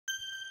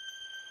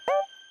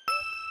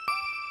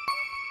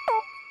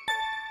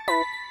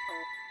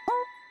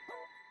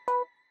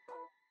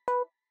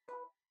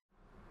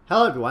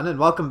Hello everyone and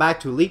welcome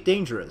back to Elite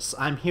Dangerous.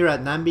 I'm here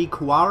at Nambi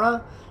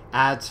Kuara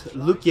at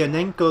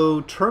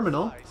Lukyanenko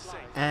Terminal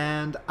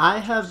and I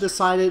have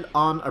decided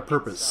on a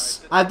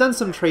purpose. I've done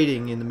some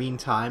trading in the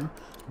meantime,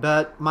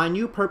 but my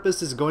new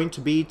purpose is going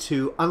to be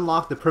to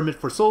unlock the permit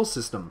for Sol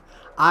System.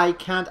 I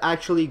can't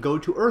actually go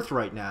to Earth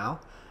right now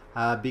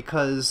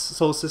because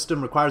Sol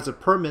System requires a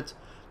permit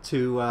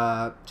to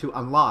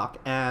unlock,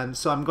 and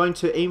so I'm going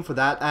to aim for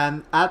that.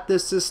 And at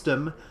this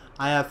system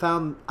I have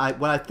found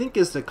what I think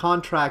is the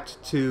contract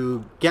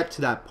to get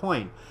to that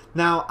point.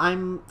 Now,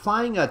 I'm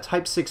flying a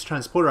Type 6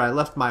 transporter. I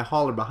left my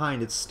hauler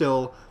behind. It's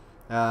still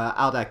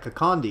out at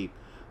Kakandi.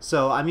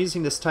 So I'm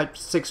using this Type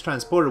 6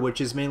 transporter, which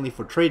is mainly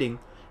for trading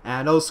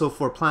and also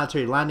for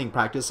planetary landing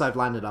practice. I've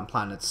landed on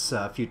planets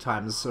a few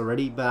times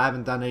already, but I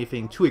haven't done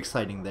anything too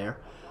exciting there.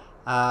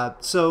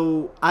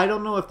 So I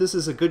don't know if this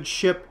is a good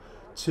ship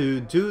to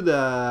do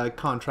the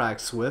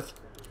contracts with.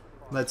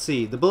 Let's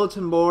see. The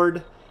bulletin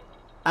board.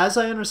 As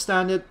I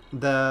understand it,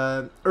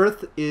 the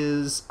Earth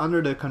is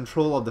under the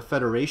control of the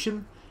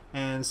Federation,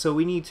 and so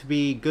we need to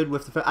be good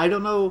with the I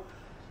don't know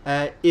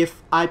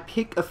if I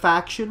pick a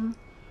faction,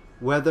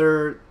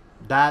 whether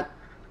that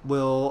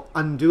will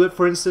undo it.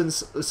 For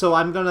instance, so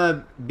I'm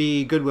gonna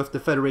be good with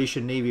the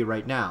Federation Navy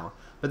right now,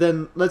 but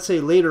then let's say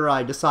later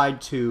I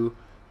decide to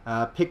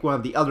pick one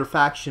of the other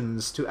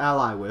factions to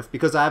ally with,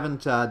 because I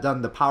haven't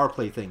done the power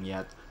play thing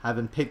yet. I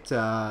haven't picked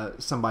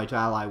somebody to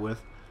ally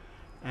with.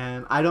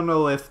 And I don't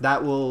know if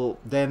that will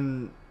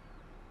then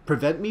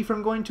prevent me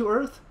from going to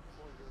Earth.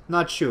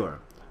 Not sure.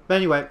 But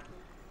anyway,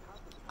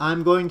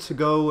 I'm going to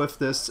go with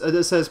this.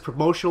 This says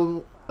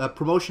promotion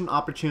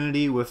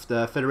opportunity with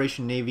the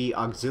Federation Navy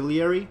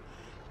Auxiliary.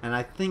 And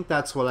I think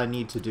that's what I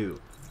need to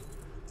do.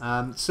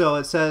 So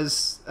it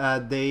says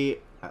they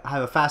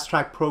have a fast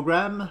track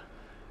program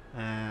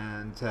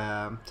and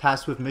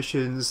tasked with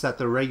missions that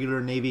the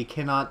regular Navy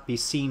cannot be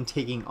seen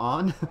taking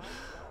on.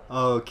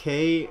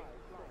 Okay.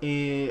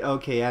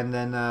 Okay, and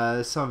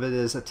then some of it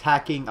is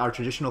attacking our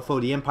traditional foe,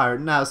 the Empire.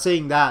 Now,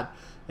 saying that,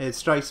 it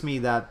strikes me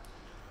that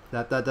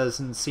that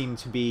doesn't seem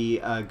to be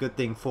a good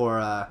thing for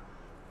a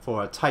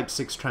Type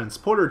 6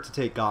 transporter to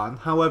take on.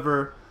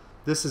 However,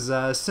 this is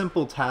a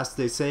simple task,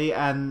 they say,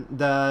 and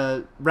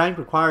the rank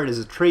required is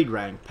a trade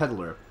rank,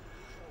 peddler.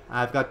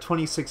 I've got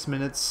 26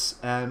 minutes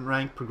and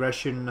rank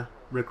progression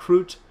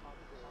recruit,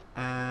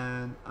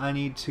 and I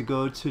need to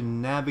go to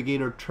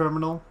Navigator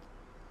Terminal.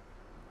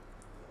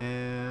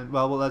 And,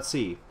 well, let's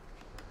see.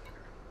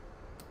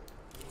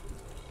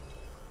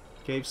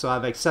 Okay, so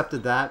I've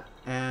accepted that,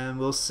 and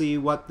we'll see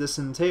what this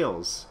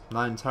entails.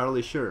 Not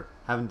entirely sure.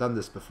 Haven't done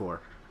this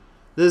before.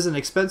 This is an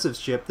expensive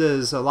ship. This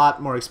is a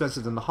lot more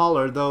expensive than the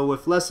hauler, though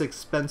with less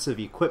expensive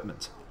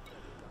equipment.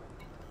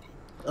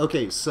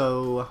 Okay,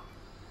 so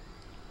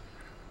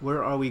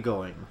where are we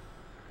going?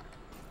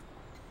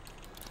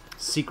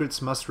 Secrets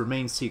must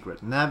remain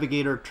secret.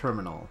 Navigator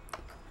Terminal.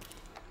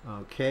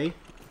 Okay,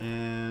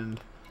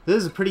 and this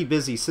is a pretty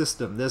busy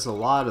system. There's a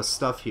lot of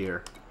stuff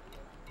here.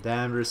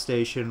 Danvers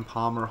Station,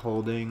 Palmer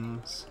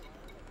Holdings,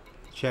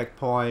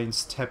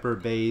 checkpoints, Tepper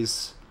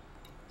Base,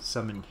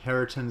 some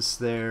inheritance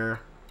there,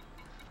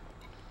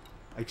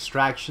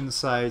 extraction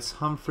sites,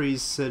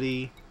 Humphreys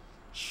City,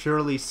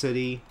 Shirley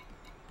City,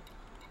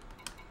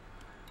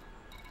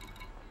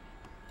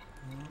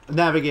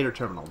 Navigator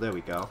Terminal. There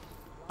we go.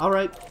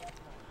 Alright,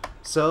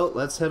 so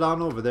let's head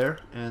on over there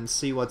and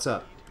see what's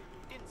up.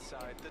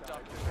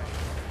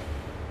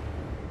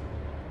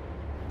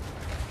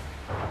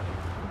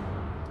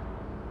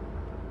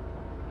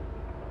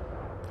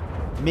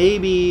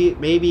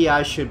 Maybe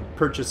I should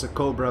purchase a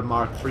Cobra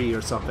Mark III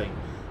or something.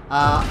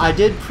 I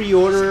did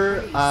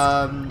pre-order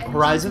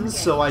Horizons,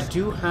 so I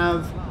do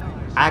have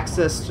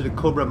access to the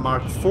Cobra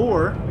Mark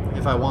IV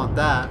if I want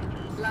that.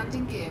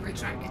 Landing gear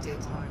retracted.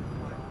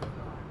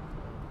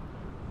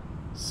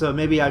 So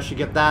maybe I should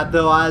get that,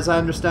 though as I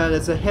understand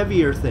it's a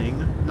heavier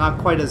thing, not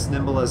quite as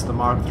nimble as the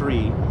Mark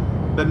III,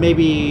 but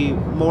maybe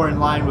more in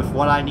line with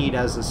what I need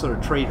as a sort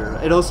of trader.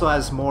 It also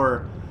has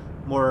more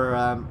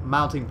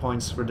mounting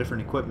points for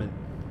different equipment.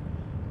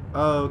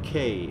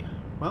 Okay,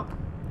 well,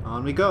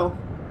 on we go.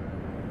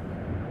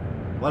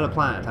 What a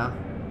planet, huh?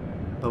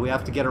 But we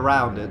have to get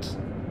around it.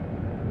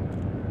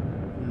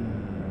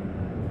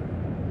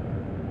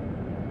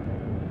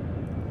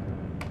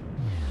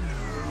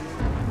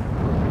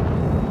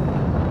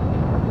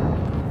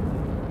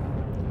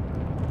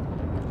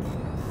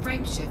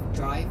 Frameshift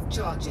drive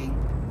charging.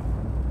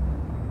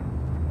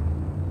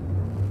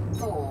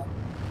 4,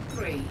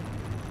 3,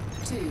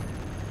 2,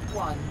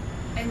 1,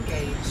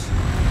 engage.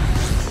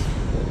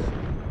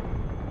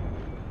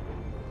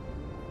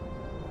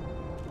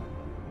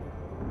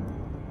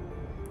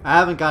 I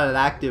haven't got it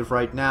active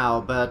right now,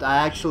 but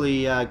I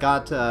actually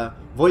got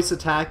voice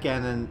attack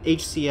and an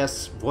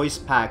HCS voice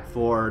pack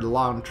for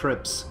long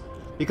trips,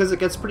 because it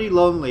gets pretty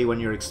lonely when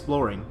you're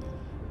exploring.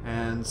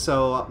 And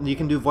so you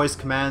can do voice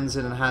commands,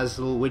 and it has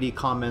little witty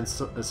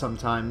comments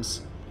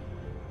sometimes.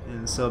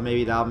 And so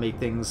maybe that'll make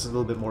things a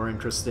little bit more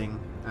interesting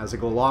as I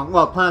go along.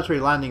 Well,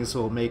 planetary landings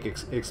will make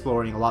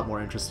exploring a lot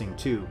more interesting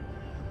too.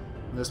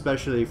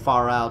 especially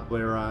far out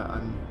where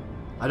I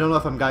don't know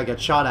if I'm gonna get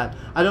shot at.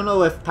 I don't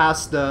know if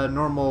past the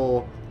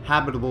normal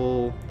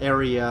habitable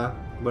area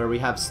where we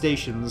have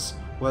stations,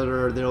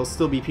 whether there'll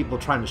still be people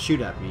trying to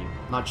shoot at me.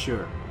 Not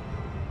sure.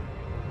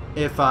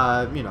 If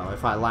you know,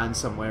 if I land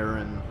somewhere,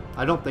 and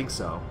I don't think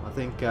so. I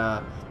think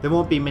there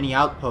won't be many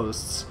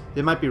outposts.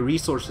 There might be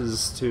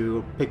resources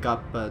to pick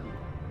up, but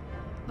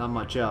not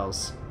much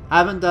else. I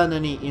haven't done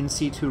any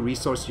in-situ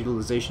resource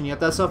utilization yet.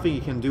 That's something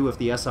you can do with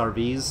the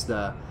SRVs,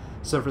 the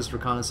Surface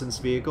Reconnaissance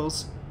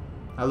Vehicles.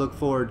 I look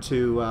forward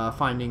to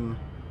finding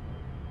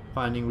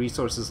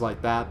resources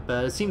like that,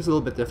 but it seems a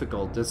little bit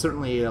difficult. It's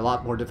certainly a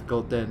lot more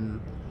difficult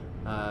than,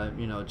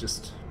 you know,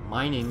 just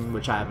mining,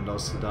 which I haven't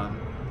also done.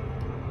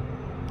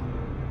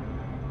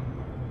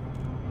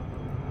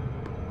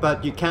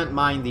 But you can't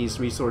mine these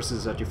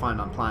resources that you find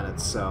on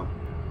planets, so...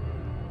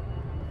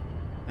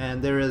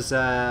 And there is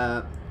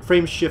a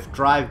frame shift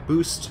drive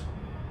boost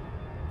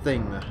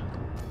thing.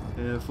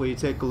 And if we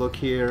take a look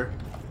here,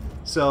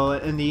 so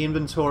in the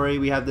inventory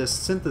we have this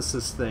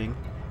synthesis thing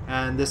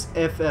and this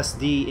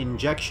FSD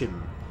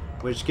injection,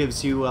 which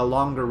gives you a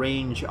longer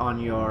range on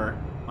your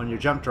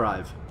jump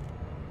drive.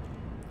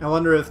 I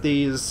wonder if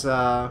these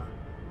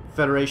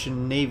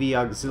Federation Navy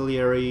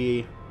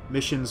auxiliary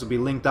missions will be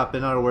linked up.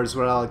 In other words,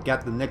 whether I'll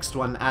get the next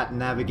one at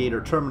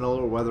Navigator Terminal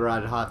or whether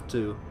I'd have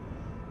to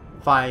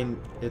find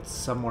it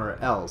somewhere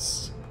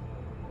else.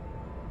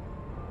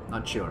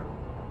 Not sure.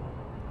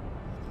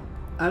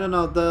 I don't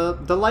know,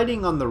 the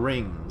lighting on the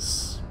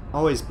rings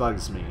always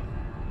bugs me.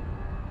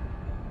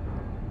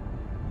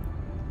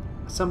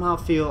 I somehow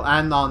feel,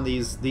 and on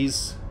these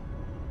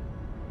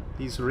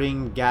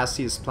ring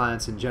gaseous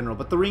planets in general,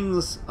 but the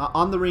rings,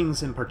 on the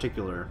rings in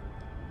particular,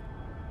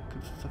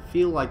 I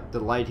feel like the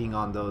lighting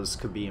on those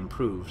could be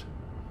improved.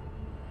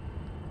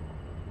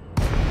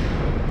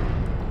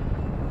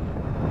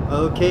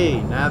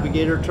 Okay,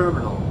 Navigator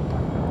Terminal.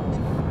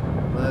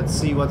 Let's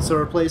see what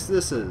sort of place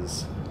this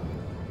is.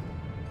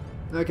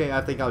 Okay,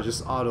 I think I'll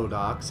just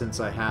auto-dock since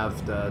I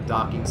have the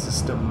docking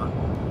system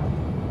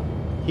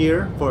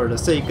here for the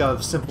sake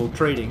of simple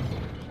trading.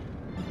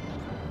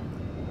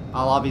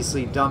 I'll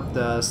obviously dump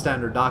the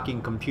standard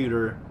docking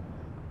computer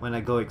when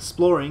I go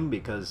exploring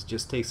because it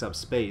just takes up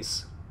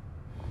space.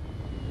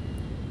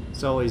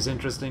 It's always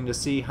interesting to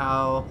see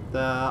how the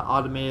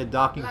automated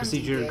docking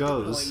procedure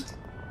goes.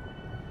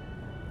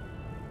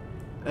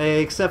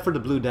 Except for the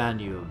Blue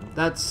Danube.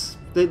 That's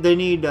they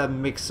need a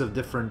mix of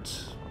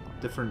different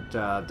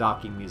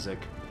docking music.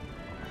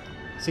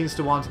 Seems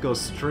to want to go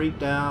straight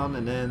down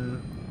and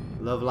then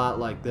level out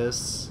like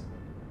this,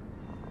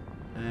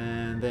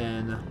 and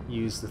then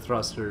use the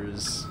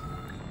thrusters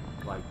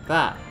like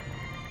that.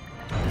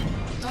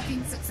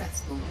 Docking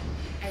successful.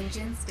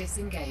 Engines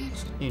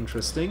disengaged.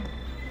 Interesting.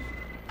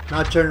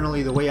 Not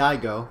generally the way I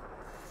go.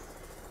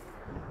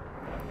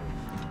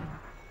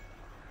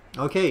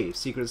 Okay,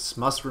 secrets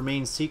must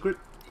remain secret.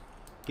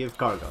 Give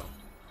cargo.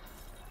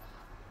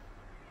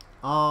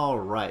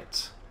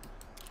 Alright.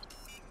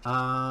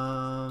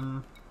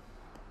 Well,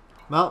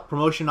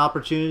 promotion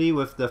opportunity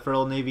with the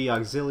Federal Navy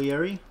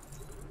Auxiliary.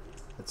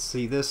 Let's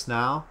see this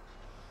now.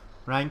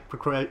 Rank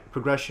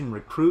progression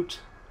recruit.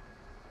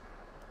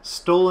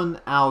 Stolen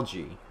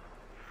algae.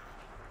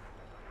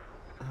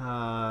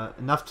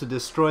 Enough to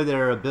destroy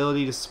their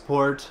ability to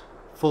support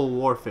full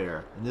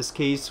warfare. In this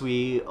case,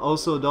 we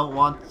also don't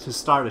want to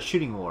start a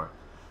shooting war.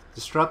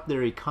 Disrupt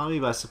their economy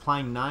by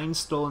supplying 9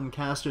 stolen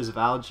canisters of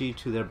algae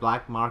to their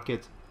black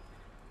market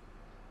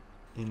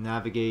in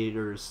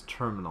Navigator's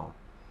Terminal.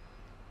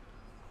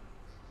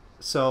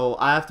 So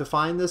I have to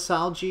find this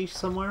algae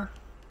somewhere?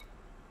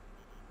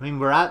 I mean,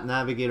 we're at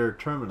Navigator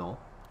Terminal.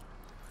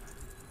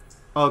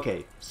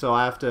 Okay, so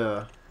I have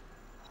to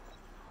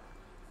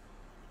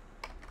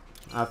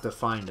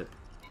find it.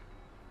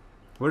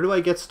 Where do I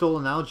get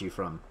stolen algae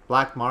from?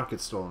 Black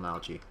market stolen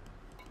algae.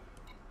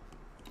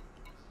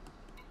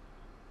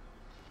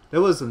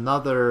 There was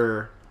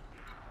another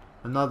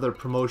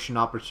promotion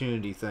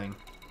opportunity thing.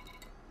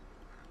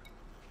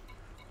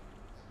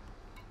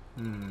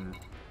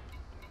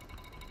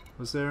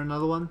 Was there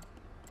another one?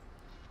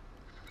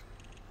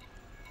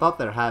 Thought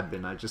there had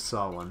been, I just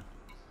saw one.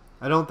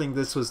 I don't think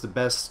this was the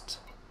best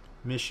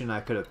mission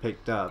I could have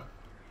picked up.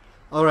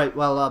 Alright,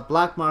 well,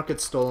 black market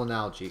stolen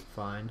algae,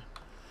 fine.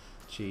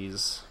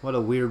 Jeez, what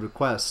a weird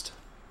request.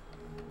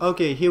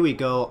 Okay, here we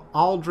go.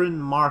 Aldrin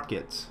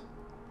Market.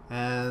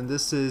 And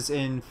this is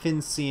in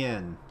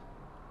Vinciennes.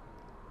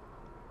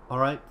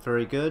 Alright,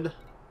 very good.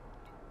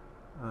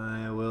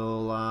 I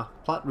will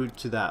plot route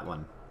to that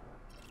one.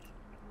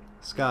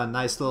 It's got a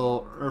nice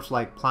little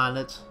Earth-like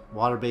planet,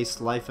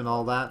 water-based life and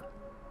all that.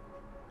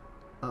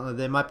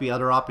 There might be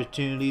other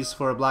opportunities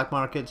for a black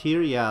market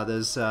here. Yeah,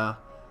 there's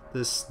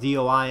this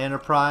DOI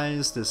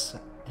Enterprise, this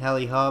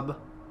Heli Hub,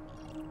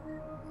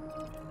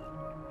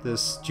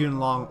 this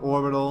Junlong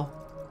Orbital.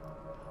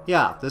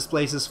 Yeah, this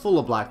place is full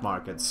of black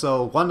markets,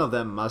 so one of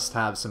them must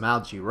have some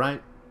algae,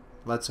 right?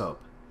 Let's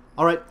hope.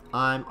 Alright,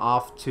 I'm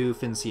off to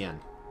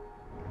Vinciennes.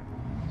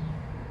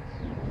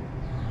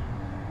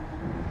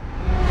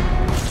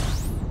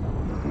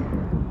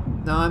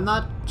 Now, I'm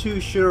not too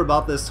sure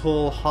about this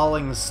whole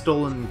hauling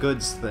stolen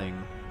goods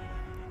thing.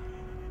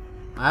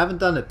 I haven't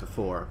done it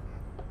before.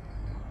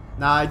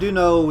 Now, I do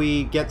know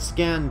we get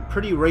scanned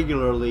pretty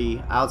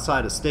regularly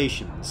outside of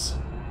stations.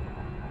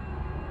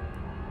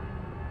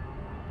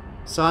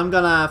 So I'm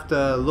gonna have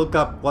to look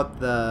up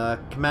what the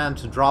command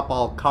to drop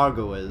all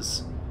cargo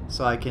is,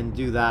 so I can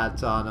do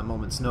that on a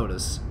moment's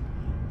notice.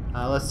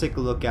 Let's take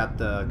a look at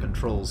the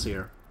controls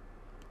here.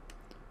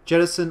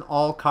 Jettison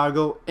all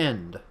cargo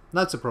end.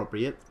 That's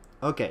appropriate.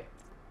 Okay.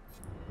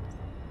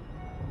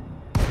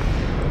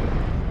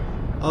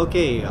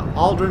 Okay,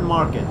 Aldrin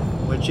Market,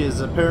 which is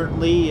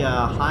apparently a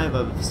hive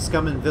of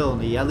scum and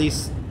villainy. At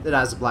least it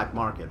has a black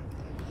market.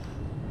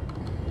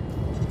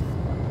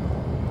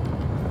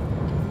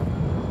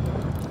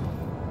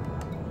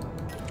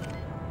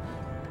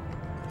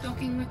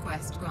 Docking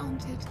request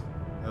granted.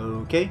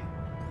 Okay.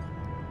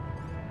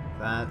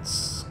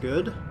 That's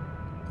good.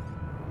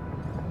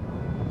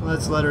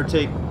 Let's let her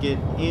take it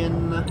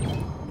in.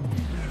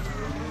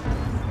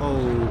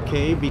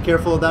 Okay, be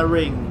careful of that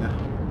ring,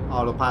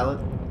 autopilot.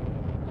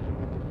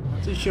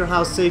 Not too sure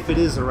how safe it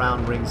is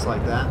around rings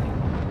like that.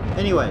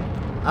 Anyway,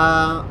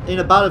 in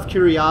a bout of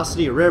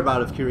curiosity, a rare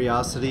bout of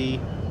curiosity,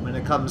 when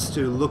it comes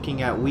to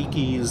looking at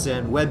wikis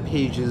and web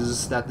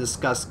pages that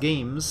discuss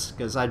games,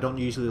 because I don't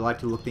usually like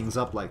to look things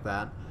up like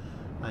that.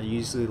 I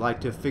usually like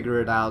to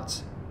figure it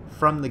out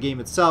from the game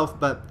itself,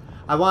 but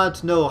I wanted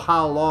to know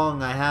how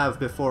long I have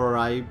before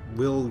I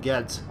will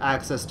get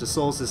access to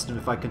Sol System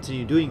if I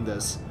continue doing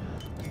this.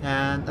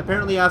 And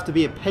apparently I have to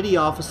be a petty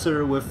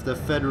officer with the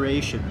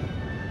Federation.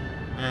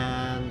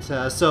 And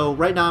so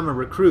right now I'm a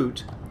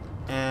recruit,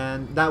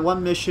 and that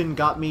one mission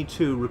got me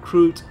to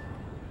recruit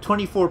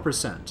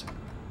 24%.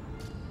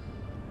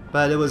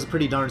 But it was a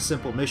pretty darn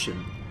simple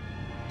mission.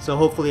 So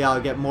hopefully I'll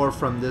get more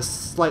from this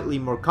slightly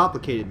more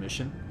complicated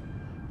mission.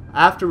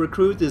 After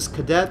recruit is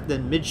cadet,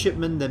 then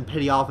midshipman, then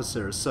petty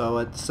officer. So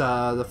it's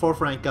the 4th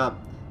rank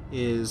up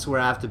is where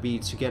I have to be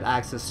to get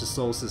access to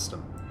Sol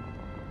System.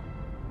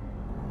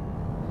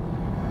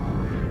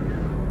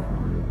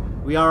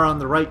 We are on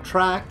the right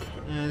track,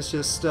 and it's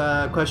just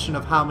a question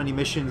of how many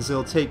missions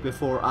it'll take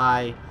before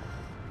I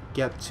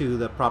get to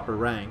the proper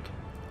rank.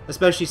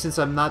 Especially since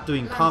I'm not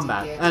doing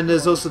combat. And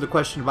there's also the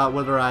question about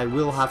whether I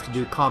will have to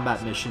do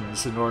combat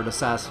missions in order to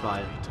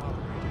satisfy it.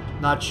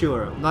 Not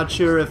sure. Not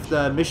sure if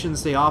the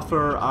missions they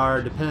offer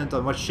are dependent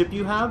on what ship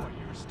you have,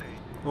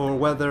 or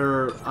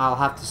whether I'll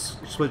have to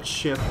switch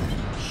ships,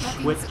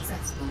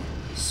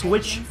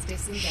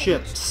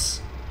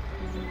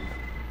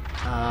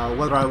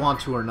 whether I want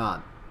to or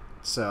not.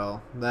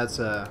 So that's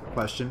a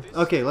question.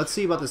 Okay, let's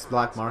see about this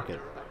black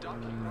market.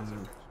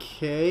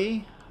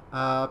 Okay,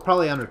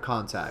 probably under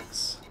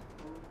contacts.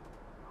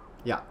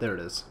 Yeah, there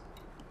it is.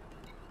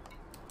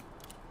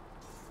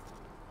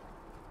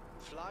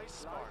 Fly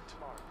smart,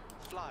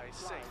 fly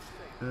safe.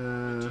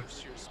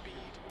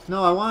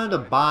 No, I wanted to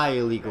buy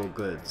illegal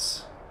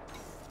goods.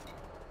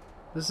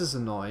 This is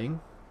annoying.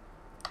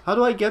 How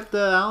do I get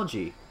the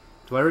algae?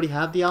 Do I already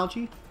have the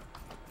algae?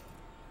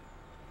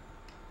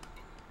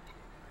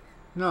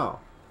 No.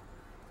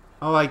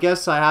 Oh, I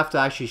guess I have to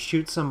actually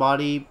shoot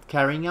somebody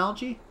carrying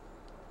algae?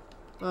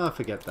 Oh,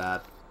 forget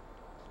that.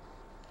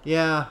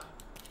 Yeah.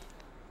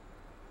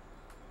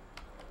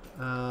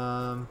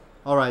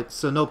 Alright,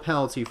 so no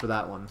penalty for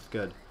that one.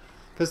 Good.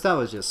 Because that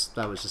was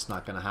just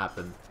not gonna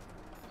happen.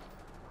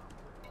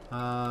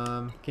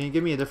 Can you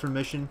give me a different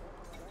mission?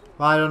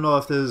 Well, I don't know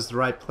if this is the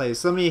right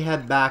place. Let me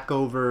head back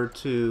over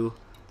to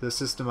the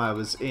system I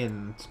was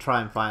in to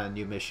try and find a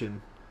new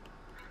mission.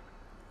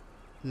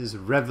 These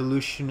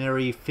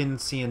revolutionary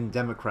Fincian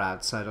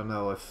Democrats. I don't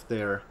know if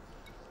they're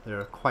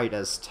quite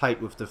as tight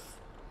with the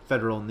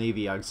Federal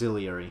Navy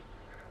Auxiliary.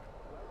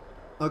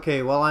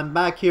 Okay, well, I'm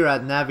back here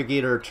at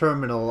Navigator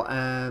Terminal,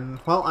 and,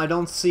 well, I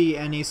don't see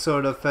any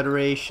sort of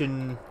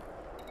Federal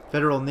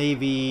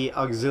Navy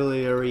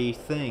Auxiliary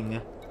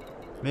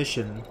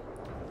mission.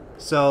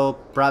 So,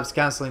 perhaps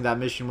canceling that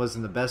mission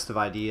wasn't the best of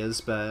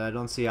ideas, but I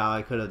don't see how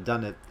I could have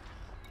done it.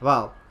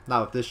 Well,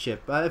 not with this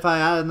ship. If I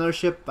had another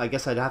ship, I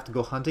guess I'd have to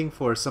go hunting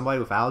for somebody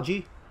with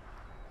algae.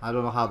 I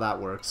don't know how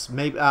that works.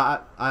 Maybe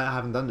I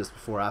haven't done this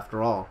before,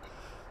 after all.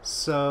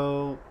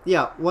 So,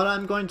 yeah, what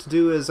I'm going to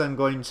do is I'm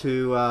going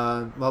to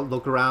well,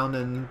 look around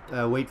and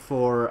wait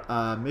for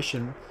a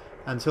mission.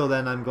 Until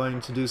then, I'm going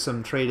to do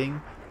some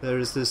trading.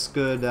 There's this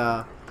good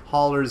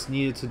haulers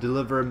needed to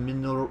deliver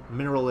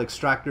mineral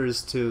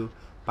extractors to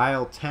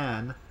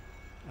Biotan,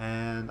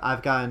 and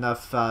I've got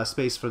enough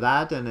space for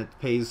that, and it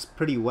pays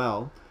pretty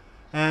well.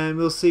 And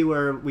we'll see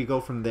where we go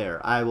from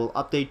there. I will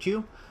update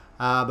you.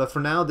 But for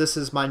now, this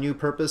is my new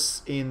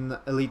purpose in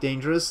Elite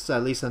Dangerous.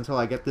 At least until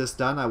I get this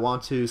done, I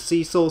want to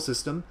see Sol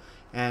System,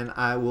 and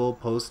I will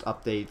post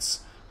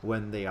updates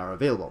when they are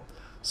available.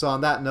 So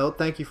on that note,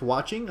 thank you for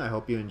watching. I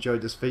hope you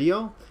enjoyed this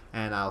video,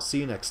 and I'll see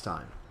you next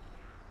time.